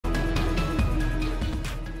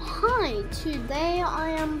Today I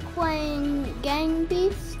am playing Gang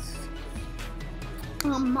Beasts.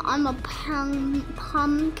 I'm a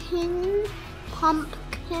pumpkin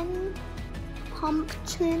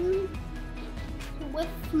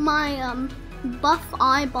with my buff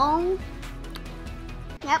eyeball.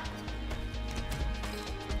 Yep.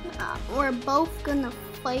 We're both gonna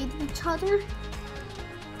fight each other.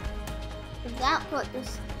 That's what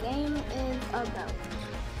this game is about.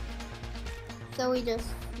 So we just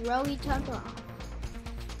throw each other off.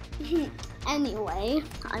 Anyway,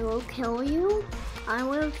 I will kill you.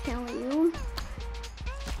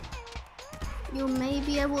 You may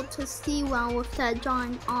be able to see well with that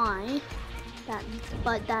giant eye.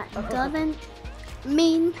 But that doesn't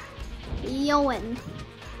mean you win.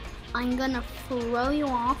 I'm gonna throw you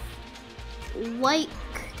off like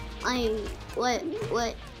a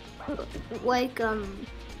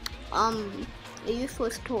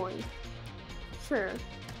useless toy. Sure,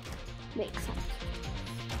 makes sense.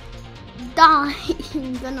 Die!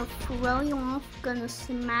 I'm gonna throw you off, gonna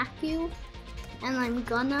smack you, and I'm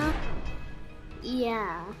gonna,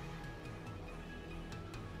 yeah.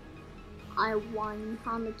 I won.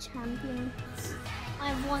 I'm a champion. I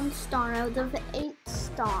have 1 star out of 8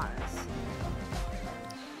 stars.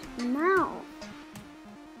 Now,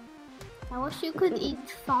 I wish you could eat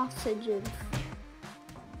sausages.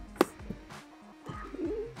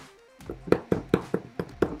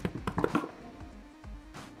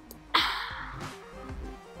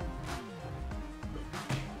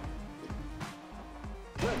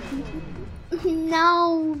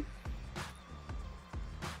 No.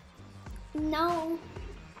 No.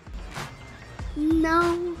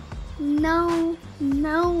 No. No.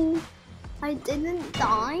 No. I didn't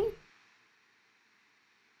die.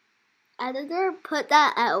 Editor, put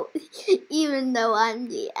that out. Even though I'm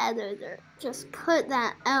the editor. Just put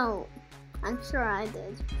that out. I'm sure I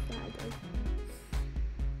did.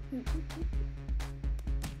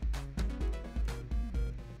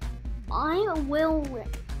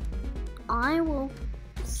 I will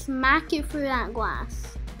smack you through that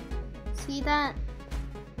glass. See that?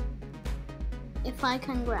 If I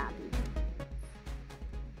can grab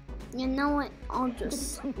you. You know what? I'll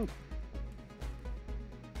just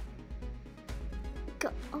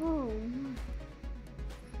go. Oh.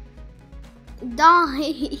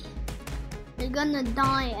 Die! You're gonna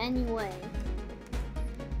die anyway.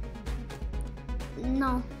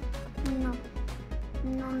 No. No.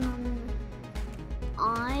 No, no, no.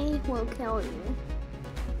 I will kill you.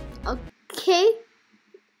 Okay?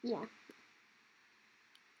 Yeah.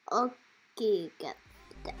 Okay, get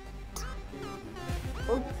that.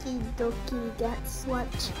 Okie dokie, that's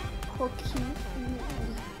what cookie.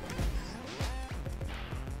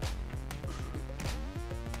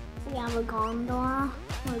 We have a gondola.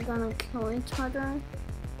 We're gonna kill each other.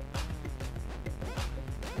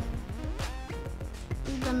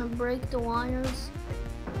 We're gonna break the wires.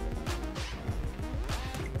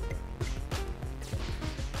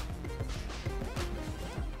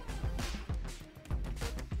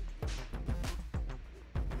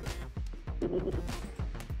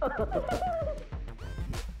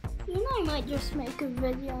 You know, I might just make a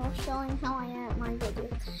video showing how I edit my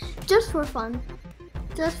videos. Just for fun.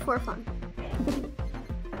 Just for fun.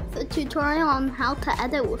 It's a tutorial on how to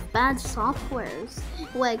edit with bad softwares.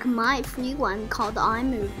 Like my free one called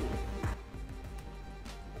iMovie.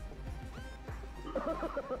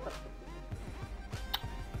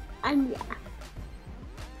 And yeah.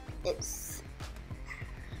 It's...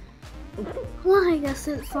 well, I guess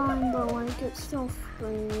it's fine, but like it's still free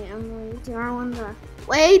and like the other ones are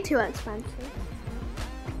way too expensive.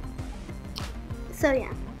 So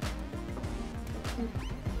yeah.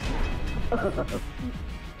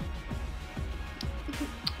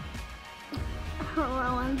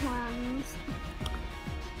 Rowan hands.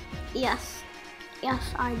 Yes.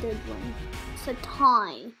 Yes, I did win. It's a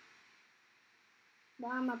tie. But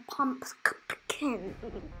I'm a pumpkin.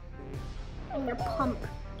 I'm a pumpkin.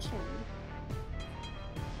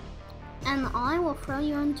 And I will throw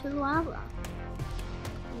you into lava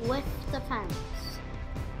with the fence.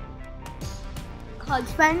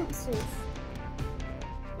 Cause fences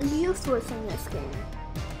is useless in this game.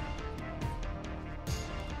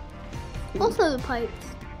 Also the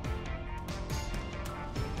pipes.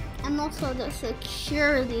 And also the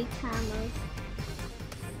security cameras.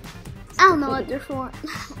 I don't know what they're for.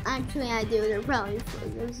 Actually I do, they're probably for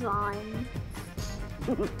design.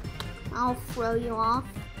 I'll throw you off.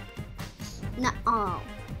 No, oh.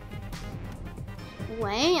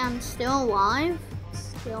 Wait, I'm still alive?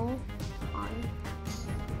 Still alive.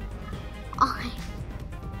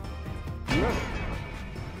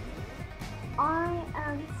 I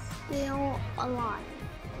am still alive.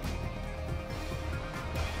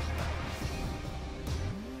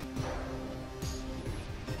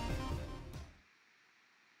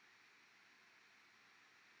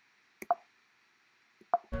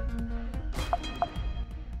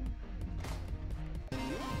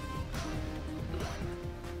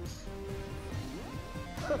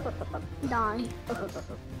 Die.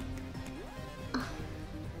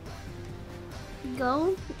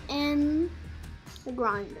 Go in the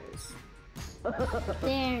grinders.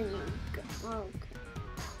 There you go. Okay.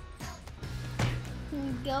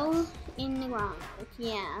 Go in the grinders.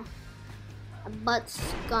 Yeah. Butt's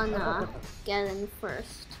gonna get in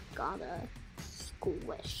first. Gotta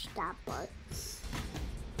squish that butt.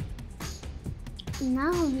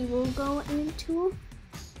 Now we will go into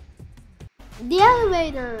the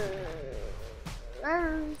elevator.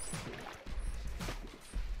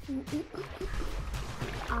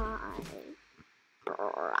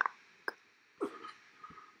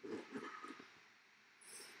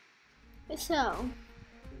 So,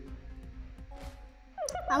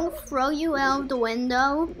 I will throw you out the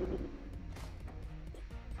window.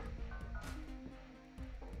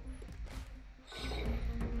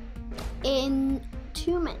 In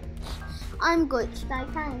 2 minutes. I'm glitched. I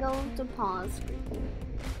can't go to pause.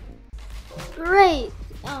 Great.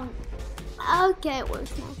 Okay, it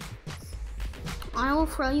works now. I will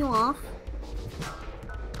throw you off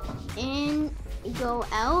and go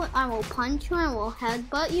out. I will punch you. I will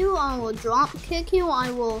headbutt you. I will drop kick you. I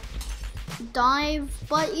will dive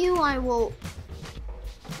butt you. I will.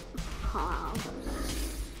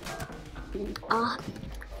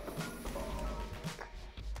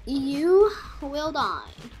 You will die.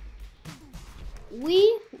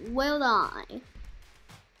 We will die.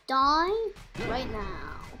 Die right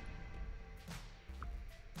now.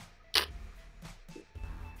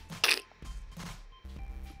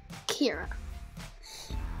 Kira.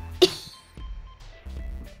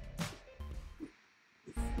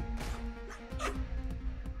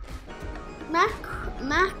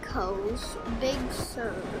 Mako's Big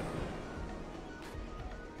Sur.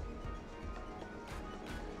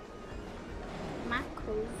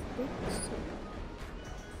 Mako's Big Sur.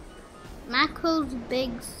 Macro's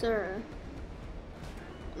Big Sur.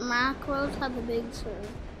 Macros have a Big Sur.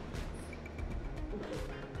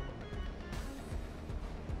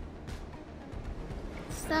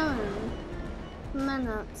 Seven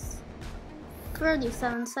minutes,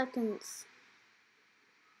 37 seconds.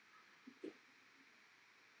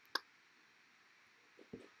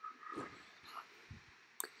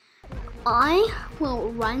 I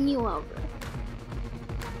will run you over.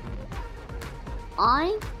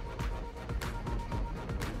 I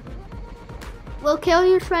will kill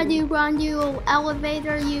you, shred you, grind you,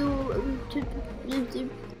 elevator you,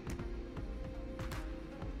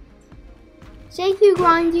 shake you,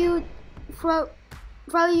 grind you, throw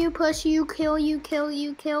you, push you, kill you,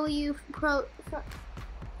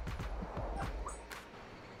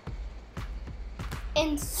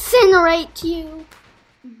 incinerate you,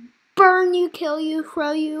 burn you, kill you,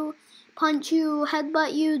 throw you, punch you,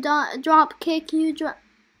 headbutt you, drop kick you,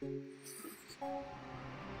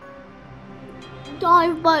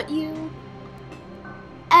 dive butt you,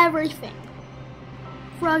 everything.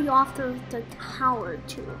 Throw you off the tower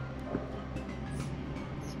too.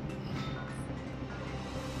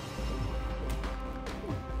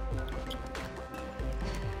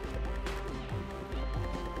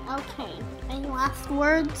 Okay, any last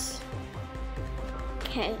words?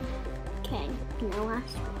 Okay, no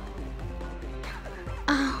last words.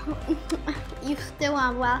 You still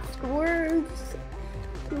have last words.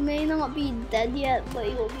 You may not be dead yet, but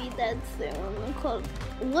you will be dead soon. Because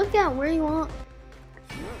look at where you are.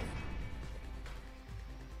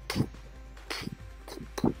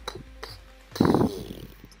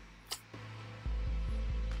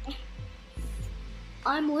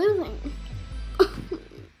 I'm losing.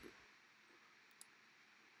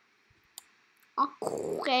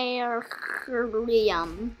 Aquarium.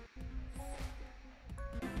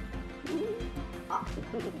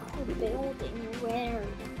 Building where?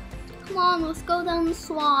 Come on, let's go down the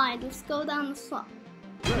slide. Let's go down the slide.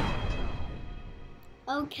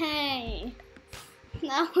 Okay.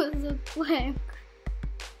 That was a quick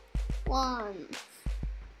one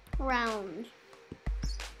round.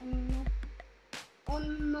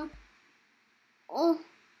 Oh,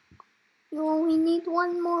 you only need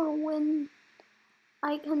one more win.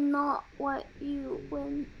 I cannot let you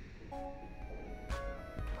win.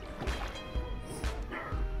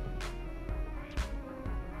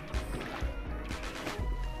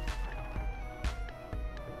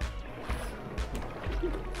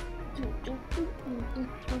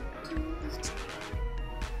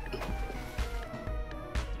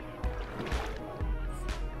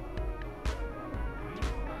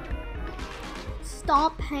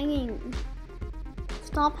 Stop hanging.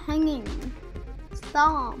 Stop hanging.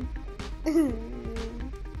 Stop.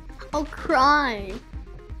 I'll cry.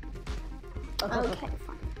 Okay,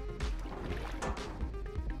 fine.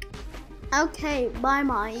 Okay,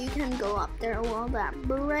 bye. You can go up there while that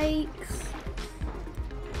breaks.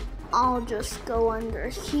 I'll just go under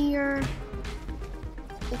here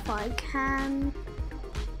if I can.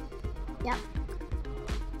 Yep.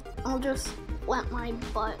 I'll just let my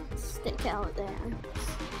butt stick out there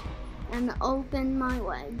and open my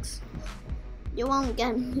legs. You won't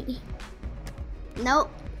get me.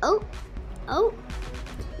 Nope. Oh.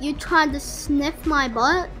 You tried to sniff my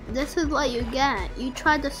butt? This is what you get. You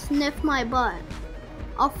tried to sniff my butt.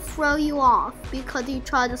 I'll throw you off because you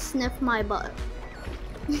tried to sniff my butt.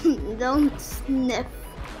 Don't sniff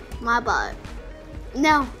my butt.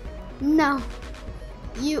 No.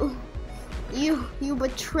 You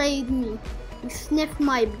betrayed me. You sniffed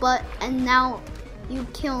my butt and now you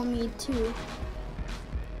kill me too.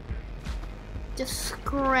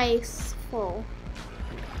 Disgraceful.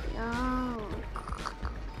 No.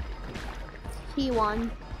 He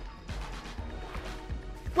won.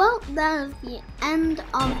 Well, that is the end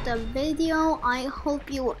of the video. I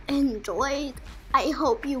hope you enjoyed. I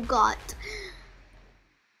hope you got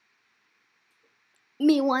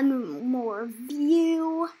me one more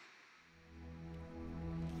view.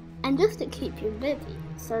 And just to keep you busy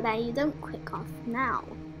so that you don't click off now,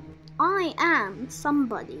 I am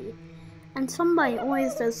somebody. And somebody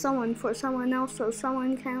always does someone for someone else so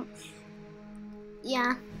someone can.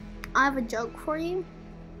 Yeah, I have a joke for you.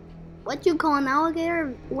 What do you call an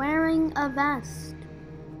alligator wearing a vest?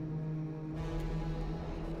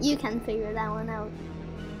 You can figure that one out.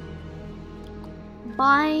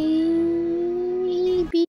 Bye.